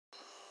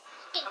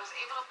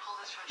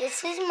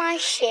This is my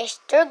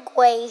sister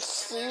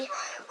Gracie,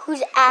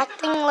 who's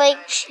acting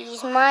like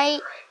she's my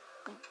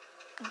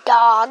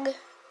dog.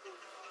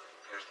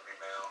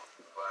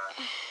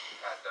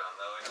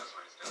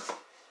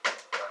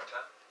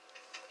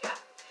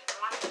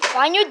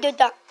 Why you did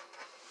that?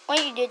 Why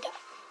you did that?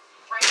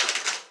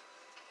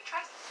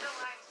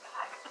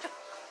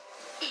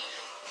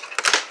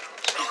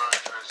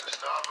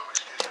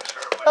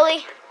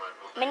 Really?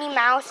 Minnie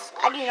Mouse?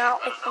 I do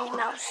not like Minnie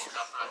Mouse.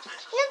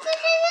 No,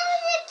 because I know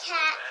it's a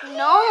cat.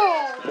 No.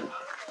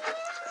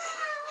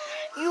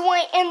 You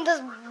went in the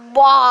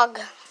bog.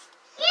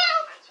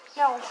 Yeah.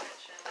 No.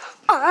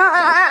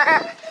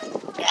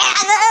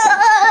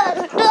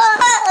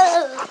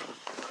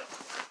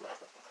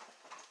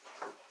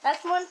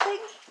 That's one thing.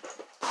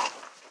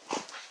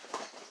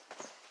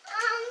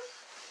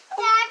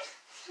 Dad,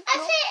 I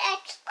say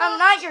X. I'm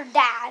not your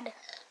dad.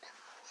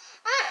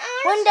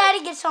 When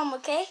Daddy gets home,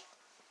 okay?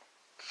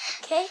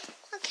 Okay?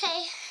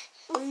 Okay.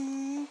 No, let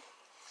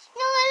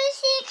me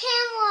see a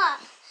camera.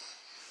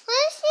 Let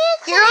me see a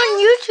camera. You're on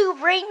YouTube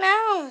right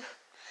now.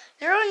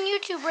 You're on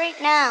YouTube right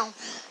now.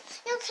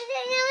 No, because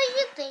I know it's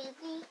your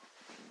baby.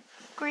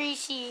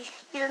 Gracie,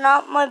 you're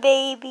not my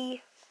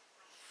baby.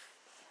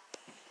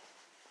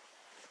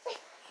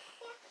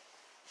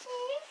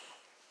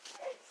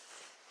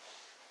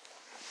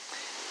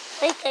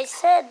 Like I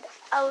said,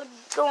 I would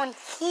go in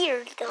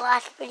here the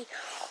last video.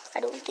 I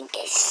don't think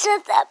I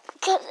said that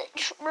because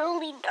it's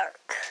really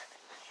dark.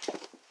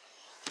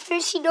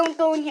 Gracie, don't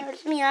go in here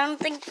with me. I don't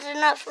think there's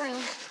enough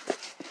room.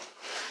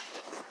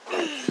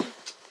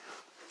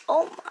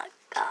 Oh my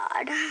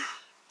God.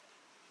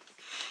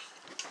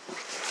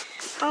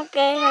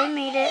 Okay, I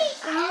made it.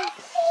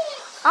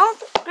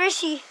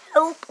 Gracie,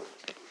 help.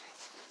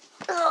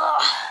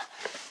 Ugh.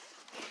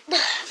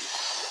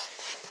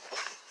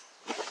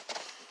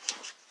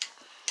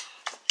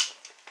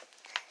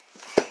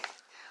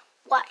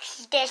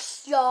 Watch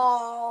this,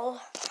 y'all.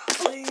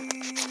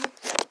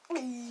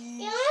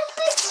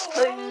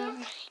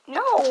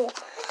 No,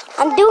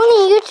 I'm doing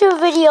a YouTube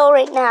video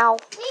right now.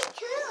 Me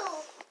too.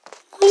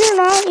 No, you're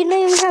not. You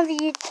don't even have a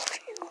YouTube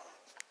channel.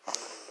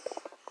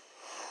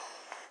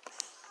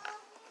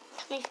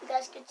 Tell me if you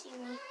guys could see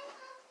me.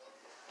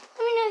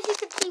 Let me know if you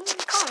could see me in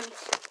the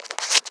comments.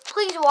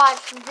 Please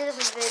watch this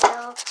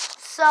video.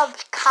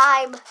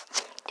 Subscribe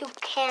to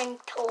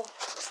Kanto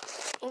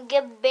and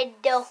give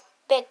video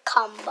big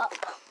thumb up.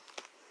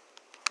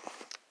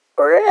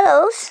 Or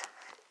else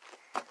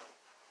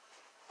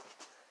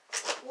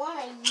one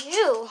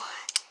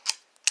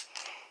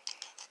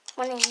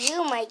of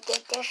you might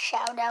get this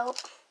shout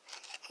out.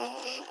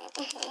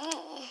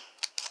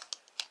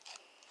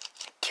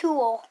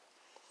 Tool.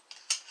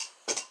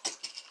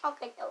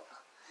 Okay, no.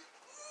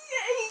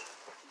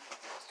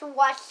 So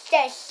watch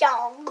that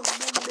song.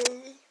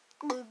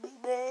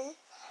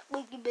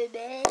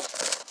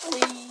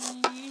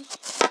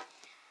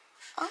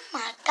 Oh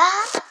my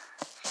God.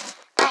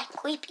 That's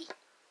creepy.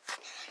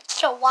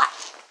 So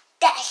watch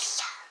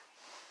this.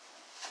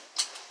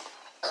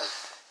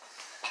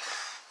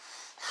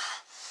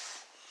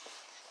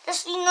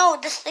 Just so you know,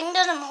 this thing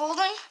that I'm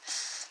holding,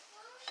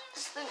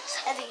 this thing is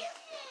heavy.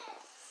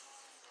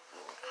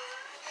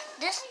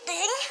 This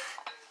thing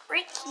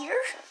right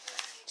here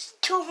is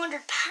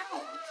 200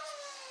 pounds.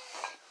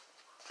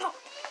 Oh,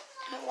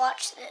 and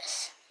watch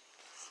this.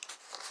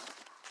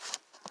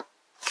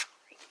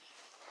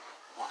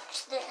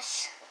 Watch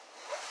this.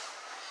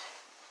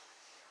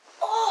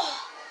 Oh,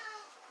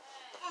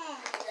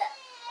 that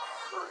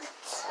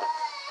hurts.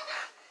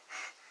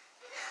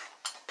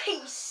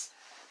 Peace.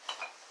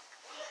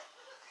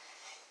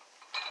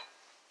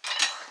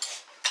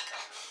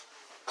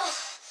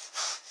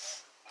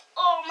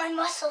 Oh, my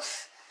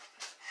muscles.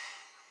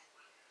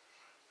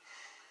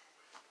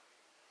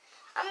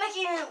 I'm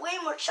making it way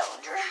more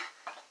challenger.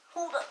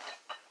 Hold up.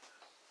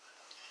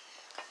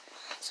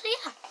 So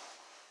yeah,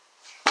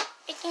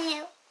 making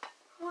it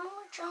one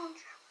more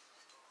challenger.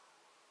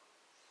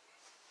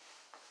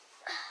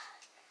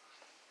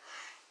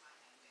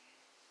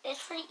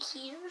 It's right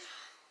here.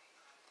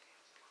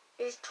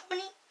 There's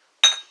 20.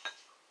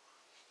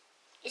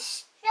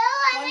 It's No,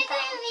 I'm making a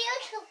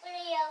YouTube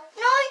video.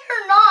 No,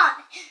 you're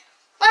not.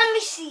 Let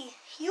me see.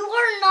 You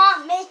are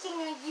not making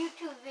a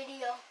YouTube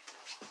video.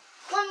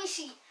 Let me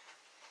see.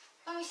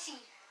 Let me see.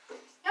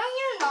 No,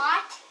 you're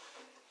not.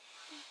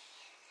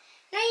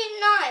 No, you're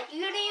not.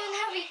 You don't even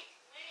have a...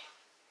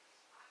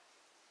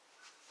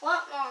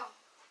 What, Mom?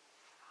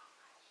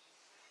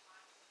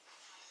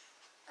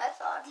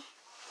 That's odd.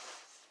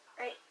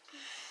 Right.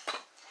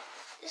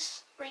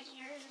 This right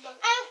here is about...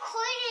 I'm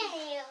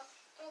recording you.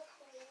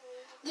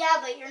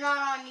 Yeah, but you're not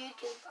on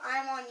YouTube.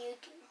 I'm on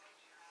YouTube.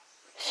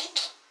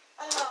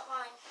 I'm not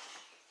mine.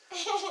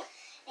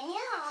 And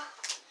yeah.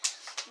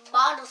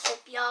 Bottle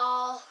flip,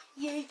 y'all.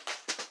 Yay.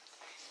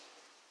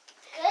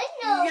 Good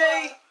no.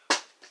 Yay.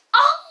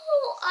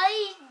 Oh,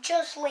 I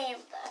just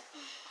landed that.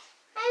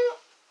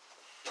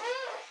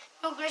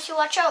 No, Gracie,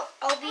 watch out.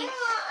 I'll be... I don't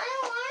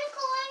want to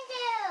go in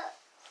there.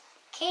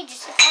 Okay,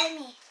 just follow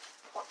me.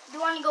 Do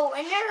you want to go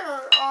in there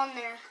or on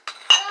there?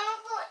 I want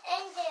to go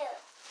in there.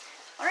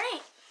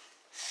 Alright.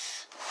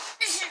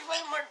 This is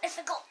way more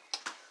difficult.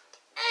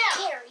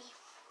 Carry.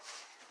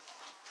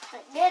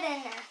 Get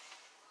in there.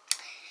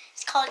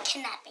 It's called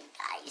kidnapping,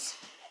 guys.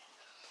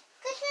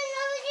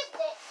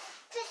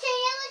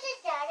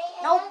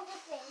 Nope.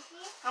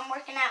 I'm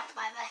working out.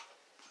 Bye-bye.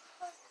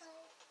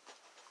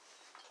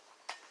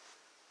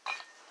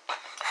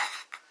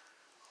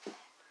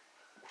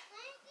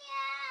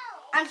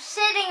 I'm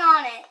sitting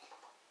on it.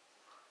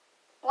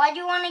 Why do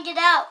you want to get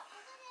out?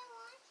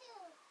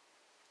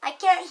 I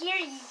can't hear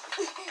you.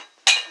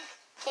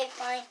 Okay,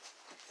 fine.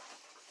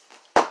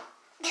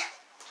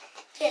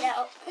 Get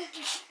out.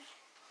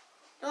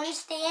 You want to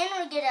stay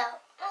in or get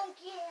out?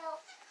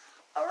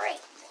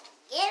 Alright,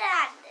 get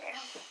out of there.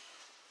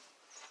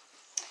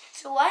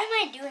 So why am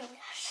I doing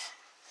this?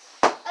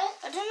 I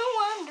don't know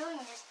why I'm doing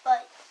this,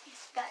 but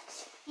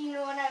guys, you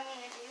know what I'm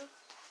going to do?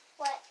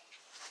 What?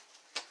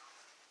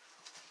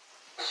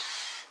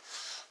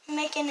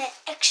 Making it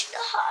extra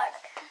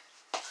harder.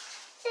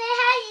 Say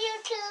hi,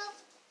 YouTube.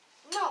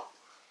 No.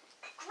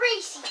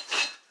 Gracie,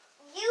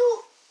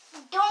 you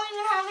don't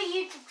even have a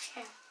YouTube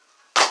channel.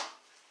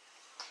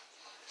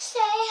 Say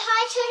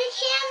hi to the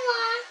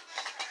camera.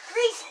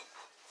 Gracie,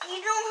 you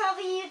don't have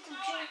a YouTube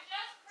channel.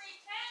 Just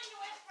pretend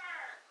with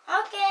her.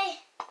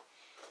 Okay.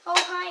 Oh,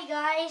 hi,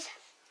 guys.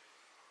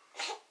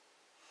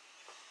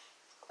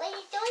 What are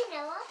you doing,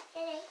 Noah?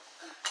 Today?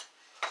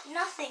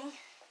 Nothing.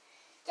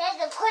 There's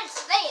a quick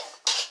there.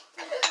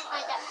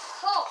 Like a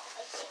hole.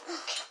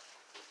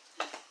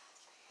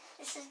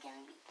 This is going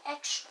to be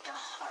extra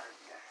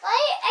harder. Why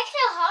are you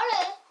extra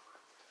harder?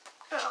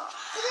 Ugh.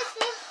 Does it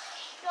feel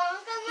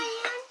stronger, my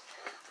hand?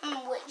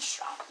 I'm way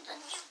stronger than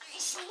you,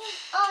 Gracie.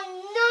 Oh,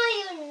 no,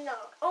 you're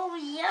not. Oh,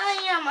 yeah,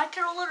 I am. I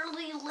could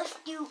literally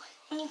lift you,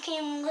 and you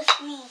can't even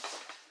lift me.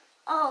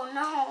 Oh,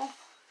 no.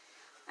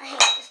 I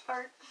hate this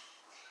part.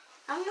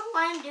 I don't know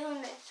why I'm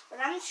doing this, but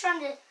I'm just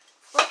trying to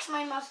flex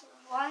my muscles.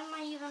 Why am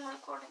I even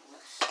recording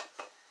this?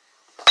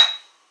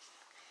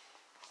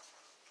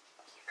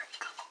 Here we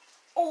go.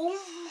 Oh,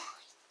 my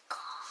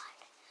God.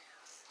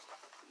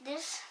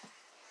 This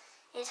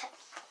is heavy.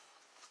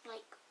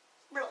 Like,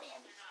 really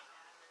heavy.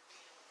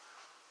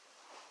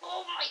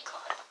 Oh, my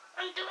God.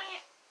 I'm doing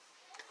it.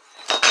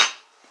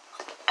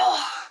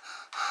 Oh,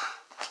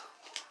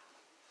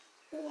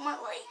 oh my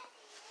leg.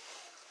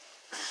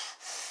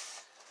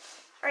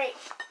 Right,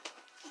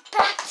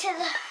 back to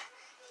the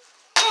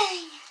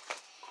thing.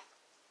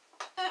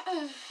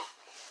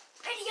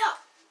 Ready up.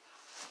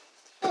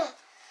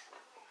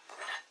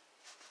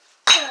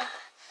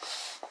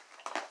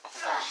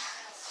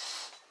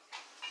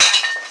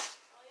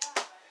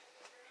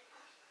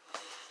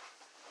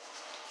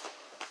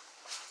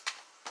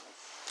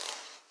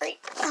 Right,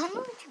 I don't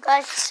know if you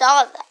guys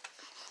saw that.